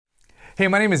Hey,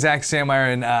 my name is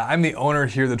Santmier, and I'm the owner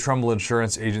here at the Trumble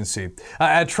Insurance Agency.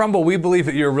 At Trumble, we believe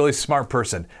that you're a really smart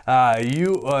person.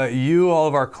 All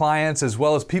of our clients, as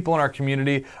well as people in our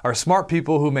community, are smart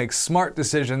people who make smart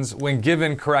decisions when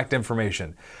given correct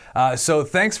information. So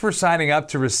thanks for signing up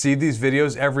to receive these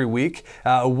videos every week.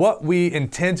 What we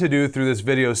intend to do through this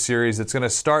video series, it's going to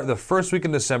start the first week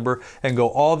in December and go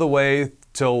all the way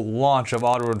till launch of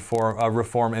auto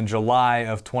reform in July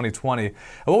of 2020. And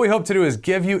what we hope to do is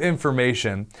give you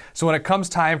information so when it comes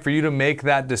time for you to make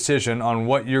that decision on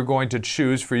what you're going to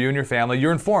choose for you and your family,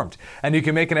 you're informed and you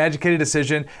can make an educated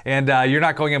decision, and you're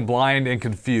not going in blind and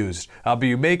confused, but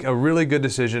you make a really good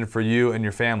decision for you and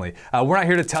your family. We're not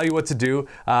here to tell you what to do.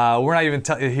 We're not even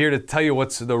here to tell you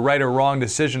what's the right or wrong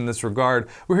decision in this regard.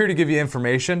 We're here to give you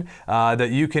information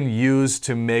that you can use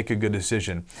to make a good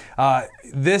decision.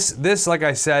 Like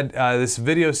I said, this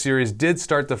video series did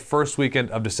start the first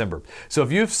weekend of December. So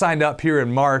if you've signed up here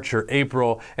in March or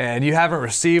April and you haven't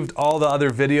received all the other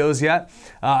videos yet,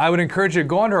 I would encourage you to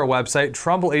go onto our website,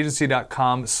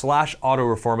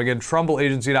 trumbleagency.com/autoreform. Again,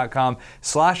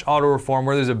 trumbleagency.com/autoreform,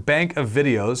 where there's a bank of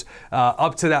videos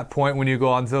up to that point when you go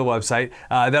onto the website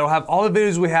that'll have all the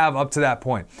videos we have up to that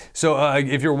point. So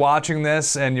if you're watching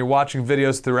this and you're watching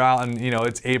videos throughout, and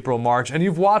it's April, March, and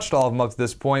you've watched all of them up to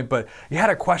this point, but you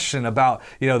had a question about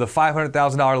the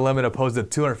 $500,000 limit opposed to the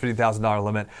 $250,000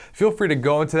 limit, feel free to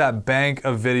go into that bank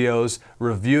of videos,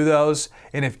 review those,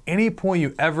 and if any point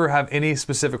you ever have any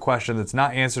specific question that's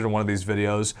not answered in one of these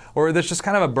videos, or that's just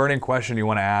kind of a burning question you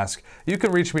want to ask, you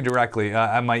can reach me directly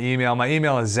at my email. My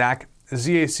email is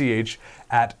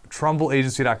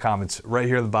zach@trumbleagency.com. It's right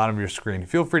here at the bottom of your screen.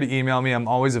 Feel free to email me. I'm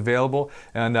always available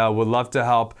and would love to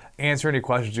help answer any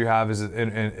questions you have as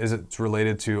it's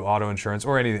related to auto insurance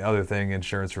or any other thing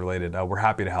insurance related. We're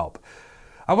happy to help.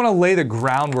 I want to lay the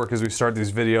groundwork as we start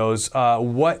these videos.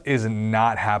 What is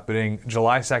not happening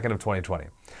July 2nd of 2020?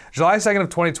 July 2nd of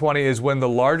 2020 is when the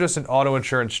largest auto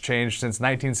insurance change since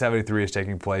 1973 is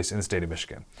taking place in the state of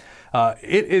Michigan.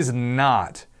 It is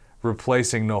not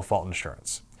replacing no-fault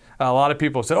insurance. A lot of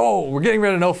people said, "Oh, we're getting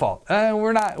rid of no-fault."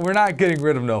 We're not getting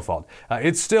rid of no-fault.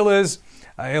 It still is,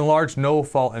 in large,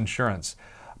 no-fault insurance.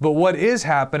 But what is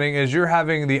happening is you're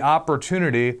having the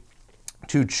opportunity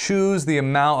to choose the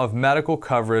amount of medical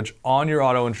coverage on your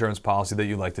auto insurance policy that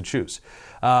you'd like to choose.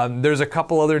 There's a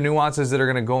couple other nuances that are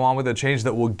going to go on with the change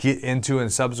that we'll get into in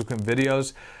subsequent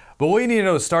videos. But what you need to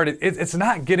know to start, it's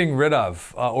not getting rid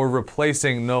of or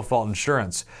replacing no-fault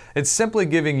insurance. It's simply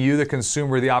giving you, the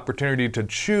consumer, the opportunity to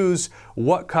choose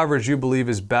what coverage you believe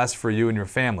is best for you and your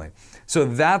family. So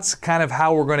that's kind of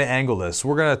how we're going to angle this.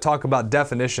 We're going to talk about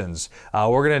definitions.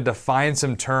 We're going to define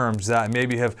some terms that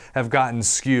maybe have gotten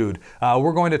skewed.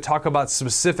 We're going to talk about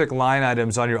specific line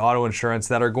items on your auto insurance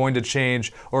that are going to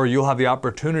change, or you'll have the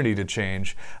opportunity to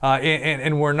change.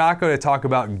 And we're not going to talk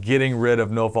about getting rid of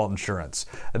no-fault insurance.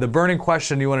 The burning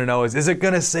question you want to know is it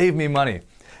going to save me money?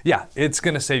 Yeah, it's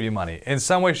going to save you money. In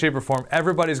some way, shape, or form,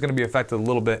 everybody's going to be affected a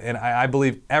little bit, and I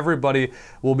believe everybody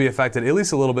will be affected at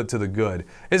least a little bit to the good.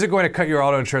 Is it going to cut your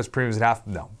auto insurance premiums in half?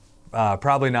 No,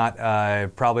 probably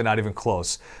not even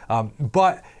close.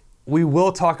 But we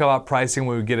will talk about pricing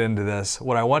when we get into this.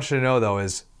 What I want you to know, though,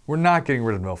 is we're not getting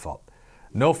rid of no-fault.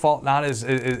 No-fault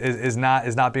is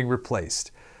not being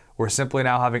replaced. We're simply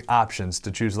now having options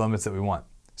to choose limits that we want.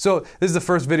 So this is the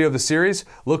first video of the series.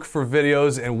 Look for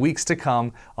videos in weeks to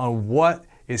come on what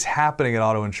is happening in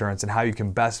auto insurance and how you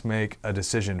can best make a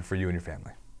decision for you and your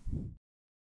family.